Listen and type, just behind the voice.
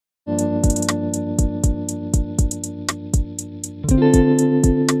What's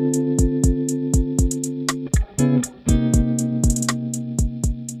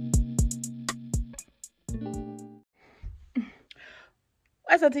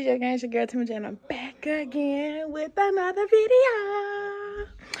up, TJ Gang? It's your girl Timmy J, and I'm back again with another video.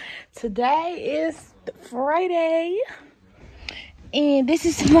 Today is Friday, and this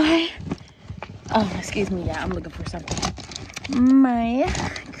is my, excuse me, y'all, I'm looking for something. My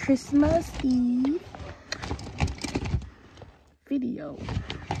Christmas Eve video.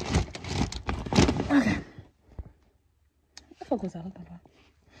 Okay. What the fuck was I looking for?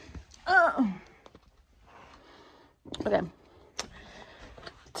 Okay.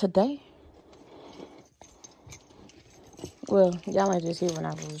 Today, well, y'all ain't just hear when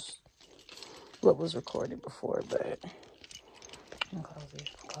what was recorded before, but I'm gonna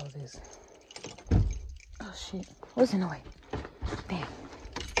close this. Oh shit, what's in the way? Damn.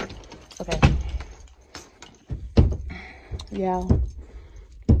 Okay. Y'all.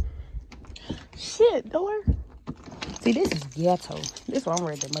 Shit, door. See, this is ghetto. This is why I'm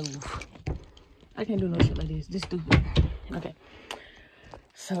ready to move. I can't do no shit like this. This stupid. Okay.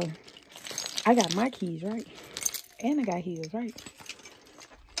 So, I got my keys, right? And I got heels, right?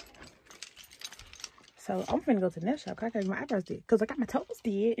 So, I'm finna go to the nail shop. I got my eyebrows did. Because I got my toes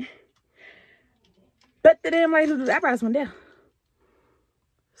did. But the damn lady who did the eyebrows went there.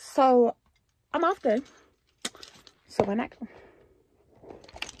 So, I'm off there. So, why not go?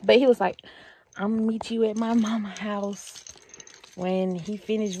 But he was like, I'm gonna meet you at my mama's house when he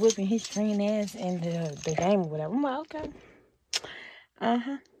finished whipping his string ass and the game or whatever. I'm like, okay.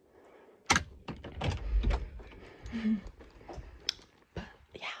 Uh-huh.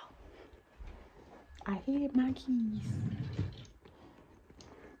 Yeah. I hid my keys.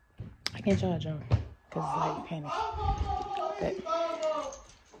 I can't charge them because it's like panic. But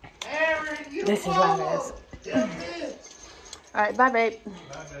this is loud ass. Alright, bye, babe.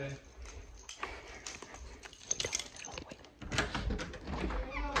 Bye, babe.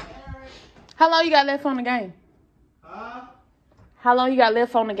 How long you got left on the game? Huh? How long you got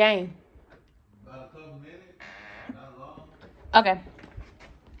left on the game? About a couple minutes. Not long. Okay.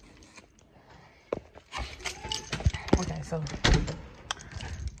 Okay, so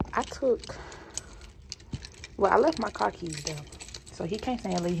I left my car keys there. So he can't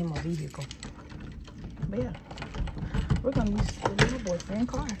say I leave him a vehicle. But yeah, we're gonna use the little boyfriend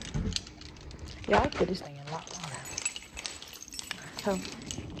car. Yeah, I put this thing in lock. So,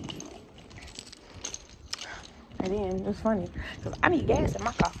 and then it's funny because I need gas in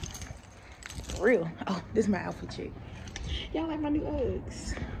my car. For real. Oh, this is my outfit check. Y'all like my new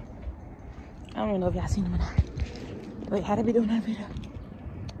Uggs? I don't even know if y'all seen them or not. Wait, how did we do that video?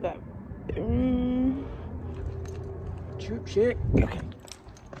 But, troop shit. Okay.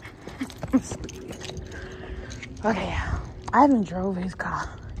 Okay, I haven't drove his car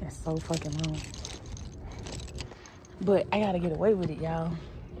in so fucking long. But I gotta get away with it, y'all.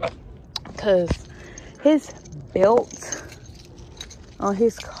 Because his belt on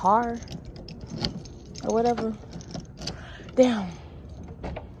his car or whatever. Damn.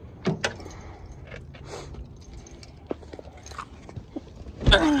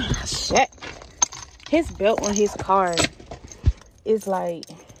 Shit. His belt on his car is like,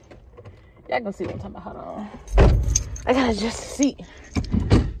 y'all gonna see what I'm talking about. Hold on. I gotta just see.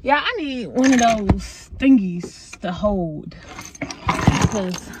 Yeah, I need one of those thingies to hold.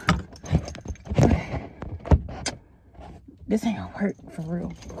 Because this ain't gonna work for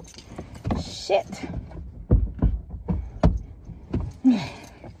real. Shit.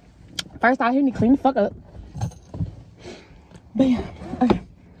 First off, you need to clean the fuck up. But yeah, okay.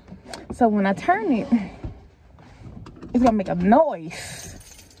 So when I turn it, it's gonna make a noise.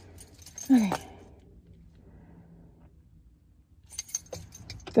 Okay.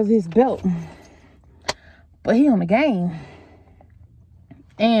 Because his belt. But he on the game.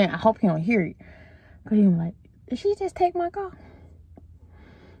 And I hope he don't hear it. Because he was like, did she just take my car?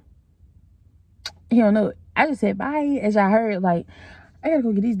 He don't know it. I just said bye. As y'all heard, like, I gotta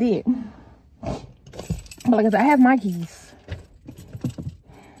go get these dead. But like I said, I have my keys.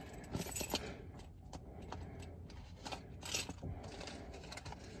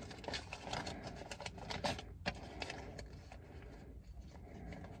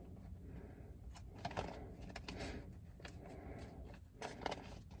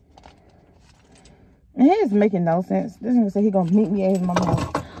 And he is making no sense. This nigga said he gonna meet me at his mama's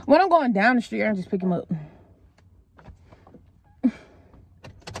house. When I'm going down the street, I just pick him up.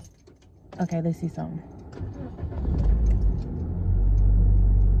 Okay, let's see something.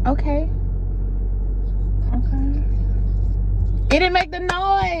 Okay. Okay. It didn't make the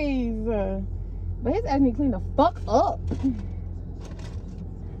noise. But his ass need to clean the fuck up.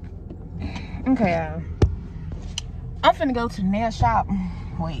 Okay, I'm finna go to the nail shop.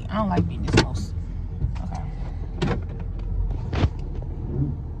 Wait, I don't like being this close. Okay.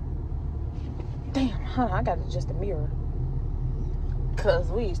 Damn, hold on, I gotta adjust the mirror.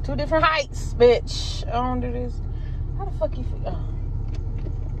 Cause we is two different heights, bitch. I don't do this. How the fuck you feel? Oh.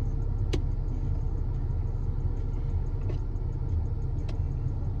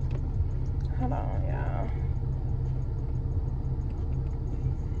 Hold on, y'all.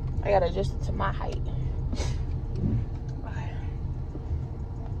 I gotta adjust it to my height. Okay.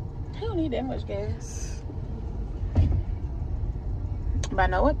 I don't need that much gas. But I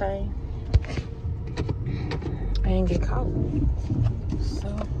know one thing. I didn't get caught. So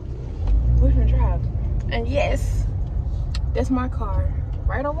we're gonna drive. And yes, that's my car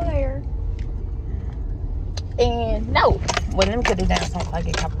right over there. And no, well, let me put it down so I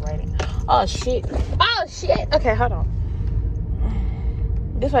get copyrighted. Oh shit. Oh shit. Okay, hold on.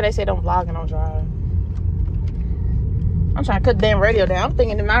 This why they say don't vlog and don't drive. I'm trying to cut the damn radio down. I'm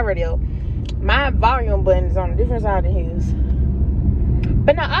thinking in my radio, my volume button is on a different side than his.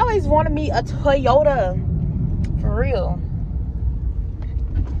 But no, I always wanted me a Toyota. For real.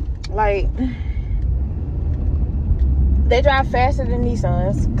 Like, they drive faster than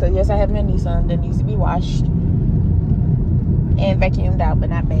Nissans. Because yes, I have a Nissan that needs to be washed and vacuumed out, but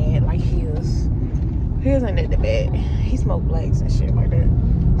not bad like his. His ain't that bad. He smoke blacks and shit like that.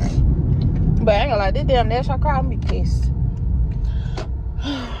 But I ain't gonna lie, this damn national car, I'm gonna be pissed.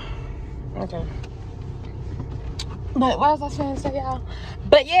 Okay. But what was I trying to say, y'all?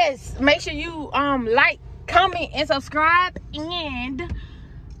 But yes, make sure you like, comment, and subscribe. And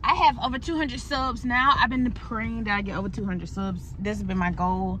I have over 200 subs now. I've been praying that I get over 200 subs. This has been my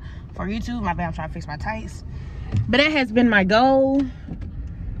goal for YouTube. My bad, I'm trying to fix my tights. But that has been my goal,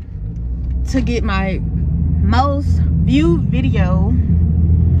 to get my most viewed video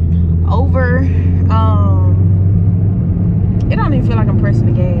over it don't even feel like I'm pressing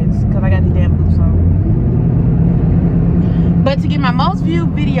the gas because I got the damn boots on. But to get my most viewed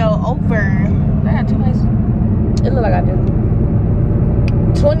video over, I got 2 places. It look like I do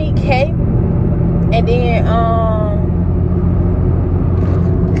 20K, and then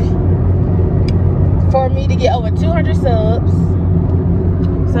for me to get over 200 subs.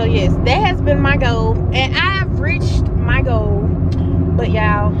 So yes, that has been my goal, and I have reached my goal. But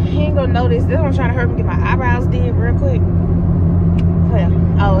y'all, he ain't gonna notice. This is what I'm trying to hurry me get my eyebrows did real quick.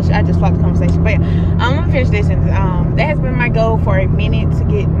 Oh, I just flopped the conversation. But yeah, I'm gonna finish this. And that has been my goal for a minute, to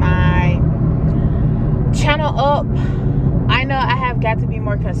get my channel up. I know I have got to be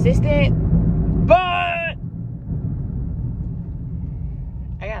more consistent, but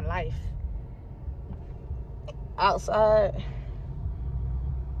I got life outside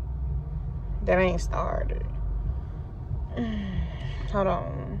that ain't started. Hold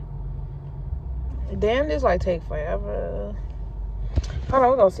on. Damn, this like take forever. Hold on,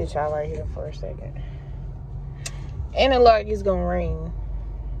 we're gonna sit y'all right here for a second. And it look like it's gonna rain.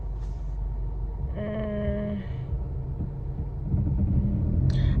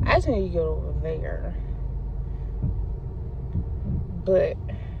 I just need to go over there. But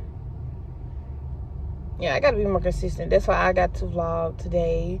yeah, I gotta be more consistent. That's why I got to vlog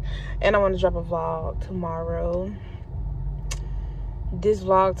today, and I want to drop a vlog tomorrow. This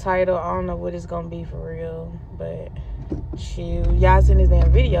vlog title, I don't know what it's gonna be for real, but shoot, y'all seen this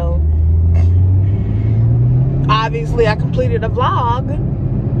damn video. Obviously I completed a vlog,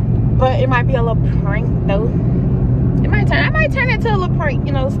 but it might be a little prank though. I might turn it to a little prank,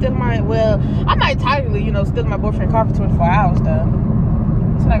 you know, steal my, well, I might title it, you know, steal my boyfriend's car for 24 hours though.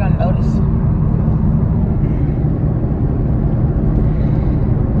 It's not gonna notice.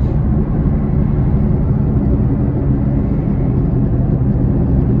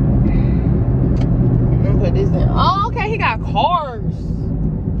 Oh, okay, he got cars.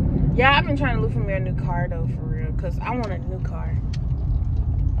 Yeah, I've been trying to look for me a new car though, for real, because I want a new car.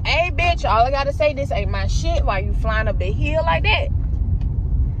 Hey bitch, all I gotta say, this ain't my shit while you flying up the hill like that.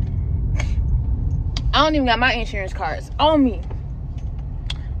 I don't even got my insurance cards on me,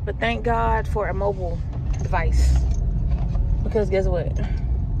 but thank God for a mobile device, because guess what,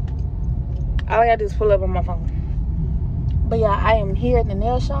 all I gotta do is pull up on my phone. But yeah, I am here at the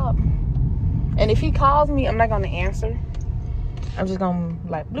nail shop. And if he calls me, I'm not gonna answer. I'm just gonna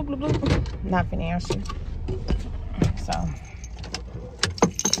like bloop bloop bloop. Not gonna answer. So,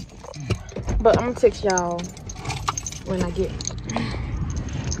 but I'm gonna text y'all when I get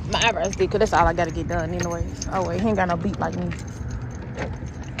my eyebrows did, because that's all I gotta get done anyways. Oh wait, he ain't got no beat like me.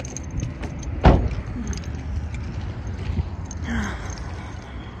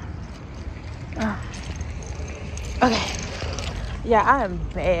 Okay. Yeah, I am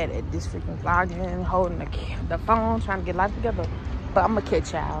bad at this freaking vlogging, holding the phone, trying to get life together. But I'm gonna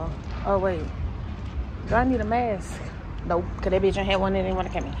catch y'all. Oh, wait. Do I need a mask? Nope, because that bitch had one and didn't want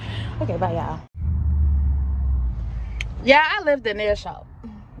to come in. Okay, bye, y'all. Yeah, I left the nail shop.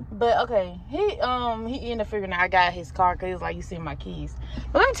 But, okay, he ended up figuring out I got his car because he was like, you see my keys.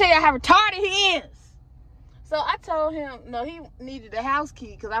 But let me tell you how retarded he is. So I told him, no, he needed a house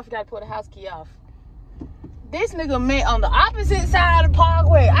key because I forgot to put a house key off. This nigga met on the opposite side of the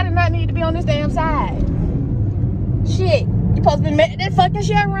parkway. I did not need to be on this damn side. Shit. You supposed to be met at that fucking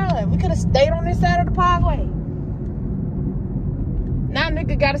Chevron. We could have stayed on this side of the parkway. Now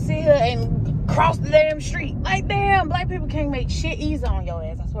nigga gotta sit here and cross the damn street. Like, damn, black people can't make shit easy on your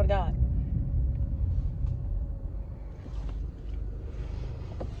ass. I swear to God.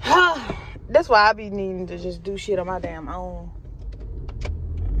 That's why I be needing to just do shit on my damn own.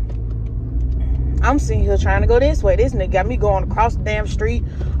 I'm sitting here trying to go this way. This nigga got me going across the damn street,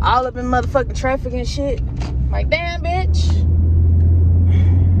 all up in motherfucking traffic and shit. Like, damn, bitch.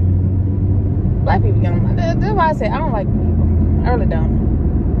 Black people get on my... That's why I say I don't like people. I really don't.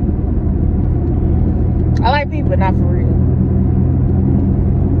 I like people, but not for real.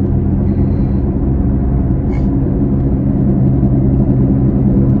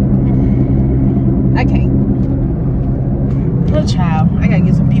 I can't. Little child. I gotta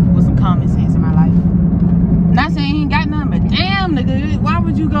get some people with some common sense in my life. Not saying he ain't got nothing, but damn, nigga, why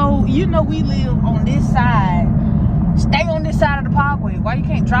would you go? You know we live on this side. Stay on this side of the parkway. Why you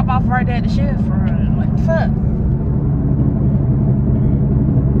can't drop off right there at the sheriff? What the fuck?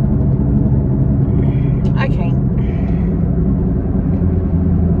 I can't.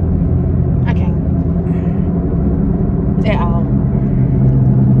 I can't. At all.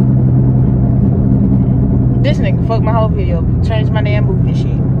 This nigga fucked my whole video. Changed my damn movie and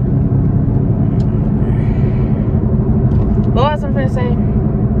shit. What was I finna say?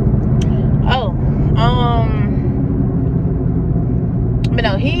 Oh, but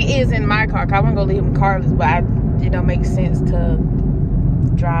no, he is in my car. I want to go leave him carless, but it don't make sense to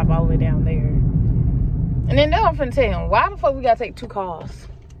drive all the way down there. And then now I'm finna tell him, why the fuck we gotta take 2 cars?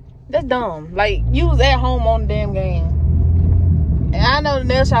 That's dumb. Like, you was at home on the damn game. And I know the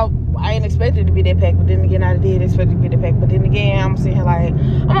nail shop, I ain't expected to be that packed, but then again, I did expect it to be that packed. But then again, I'm sitting here like,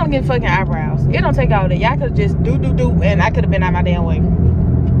 I'm gonna get fucking eyebrows. It don't take all that. Y'all could just do, and I could have been out my damn way.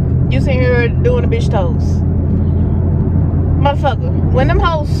 You sitting here doing the bitch toes. Motherfucker, when them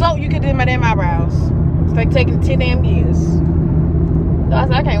hoes soak, you could do my damn eyebrows. It's like taking 10 damn years. So I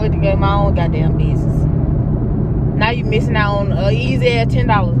said, I can't wait to get my own goddamn business. Now you missing out on an easy ass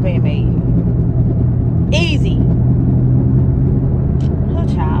 $10 being made. Easy. Oh,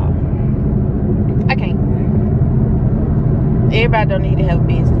 child. I can't. Everybody don't need to have a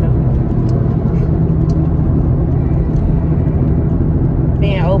business though.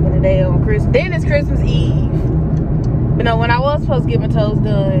 Being open today on Christmas. Then it's Christmas Eve. But no, when I was supposed to get my toes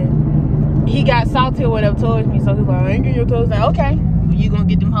done, he got salty or whatever towards me. So he was like, I ain't getting your toes done. Okay. You gonna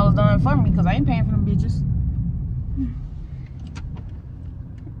get them hoes done for me because I ain't paying for them bitches.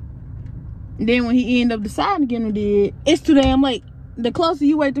 Then when he ended up deciding to get them did, it's too damn late. The closer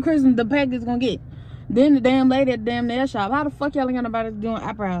you wait to Christmas, the package is gonna get. Then the damn lady at the damn nail shop. How the fuck y'all ain't got nobody doing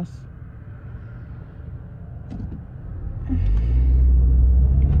eyebrows?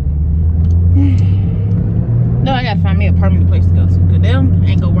 No, I gotta find me a permanent place to go to, because them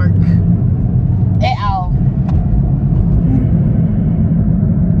ain't gonna work at all.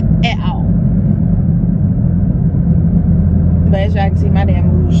 At all. But as y'all can see, my damn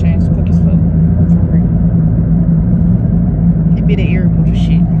mood changed quick as fuck. For real. It be the irritable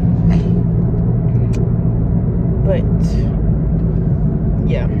shit. But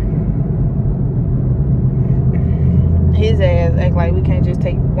yeah. His ass act like we can't just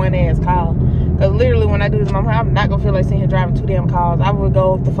take one ass call. Cause literally when I do this, I'm not gonna feel like sitting here driving 2 damn calls. I would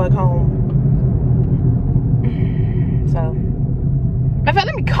go the fuck home. So, in fact,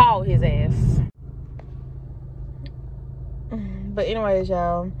 let me call his ass. But anyways,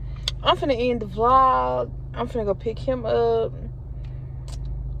 y'all, I'm finna end the vlog. I'm finna go pick him up.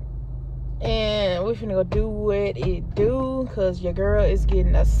 And we're finna go do what it do. Cause your girl is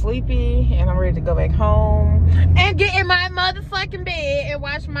getting sleepy. And I'm ready to go back home. And get in my motherfucking bed and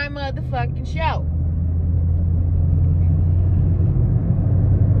watch my motherfucking show.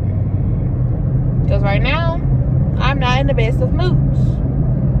 Cause right now, I'm not in the best of moods.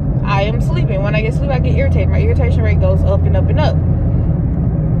 I am sleeping. When I get sleep, I get irritated. My irritation rate goes up and up and up.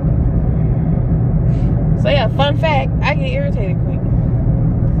 So yeah, fun fact, I get irritated quick.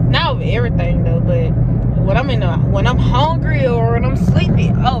 Not over everything though, but when I'm hungry or when I'm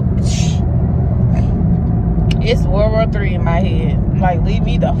sleepy, oh, It's World War III in my head. Like, leave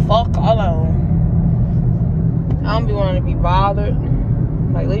me the fuck alone. I don't be wanting to be bothered.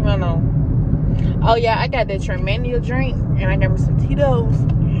 Like, leave me alone. Oh yeah, I got that Timecia drink, and I got me some Tito's.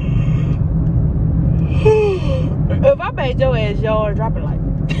 If I made your ass yard, drop it like.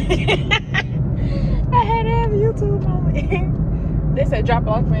 I had to have a YouTube moment. They said drop it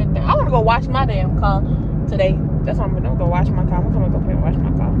off me. I want to go wash my damn car today. That's what I'm gonna go wash my car. I'm gonna go pay and wash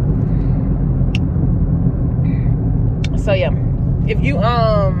my car. So yeah, if you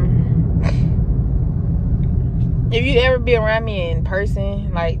ever be around me in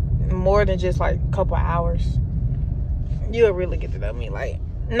person, like more than just like a couple of hours, you'll really get to know me. Like,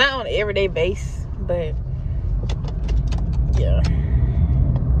 not on an everyday basis, but yeah,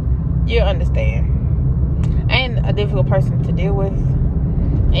 you'll understand. I ain't a difficult person to deal with.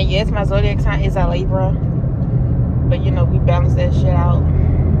 And yes, my zodiac sign is a Libra, but you know, we balance that shit out.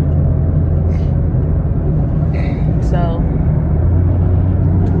 So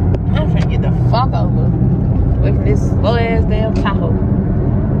I'm finna get the fuck over away from this slow ass damn Tahoe.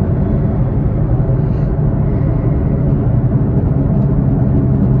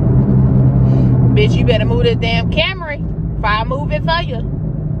 Bitch, you better move that damn Camry if I move it for you.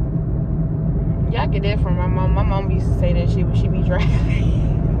 Y'all get that from my mom. My mom used to say that shit when she be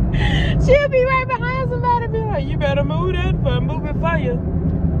driving. She'll be right behind somebody and be like, you better move that if I move it for you.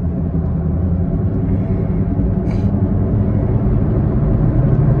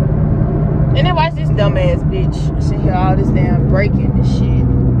 And then watch this dumbass bitch sit here all this damn braking and shit.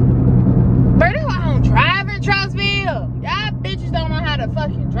 Bro, that's why I don't drive in Trussville. Y'all bitches don't know how to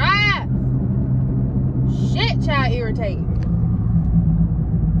fucking drive. Shit, y'all irritating.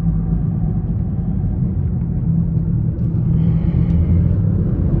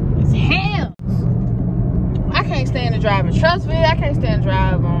 It's hell. I can't stand to drive in Trussville. I can't stand to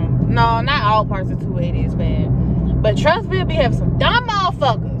drive on. No, not all parts of 280 is bad. But Trussville be having some dumb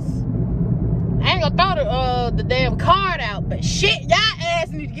motherfuckers. I ain't gonna throw the damn card out, but shit, y'all ass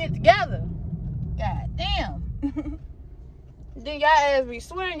need to get together. God damn. Then y'all ass be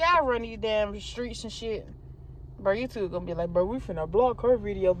swearing y'all run these damn streets and shit. Bro, you two gonna be like, bro, we finna block her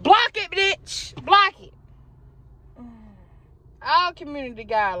video. Block it, bitch! Block it. All community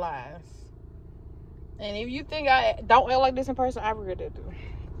guidelines. And if you think I don't act like this in person, I regret that too.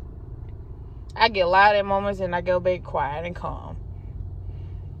 I get loud at moments and I go back quiet and calm.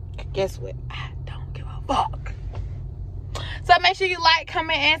 Guess what? I don't give a fuck. So make sure you like,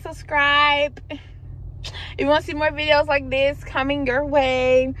 comment, and subscribe. If you want to see more videos like this coming your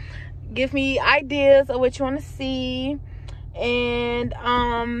way, give me ideas of what you want to see. And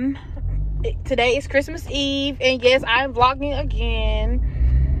today is Christmas Eve, and yes, I'm vlogging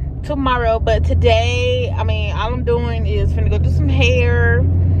again tomorrow. But today, I mean, all I'm doing is finna go do some hair,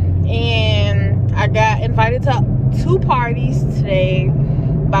 and I got invited to 2 parties today.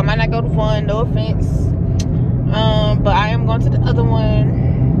 But I might not go to one, no offense. But I am going to the other one.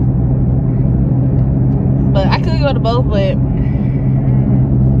 But I could go to both, but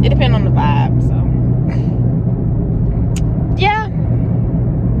it depends on the vibe. So yeah.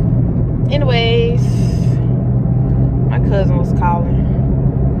 Anyways, my cousin was calling.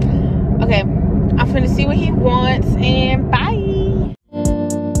 Okay, I'm finna see what he wants and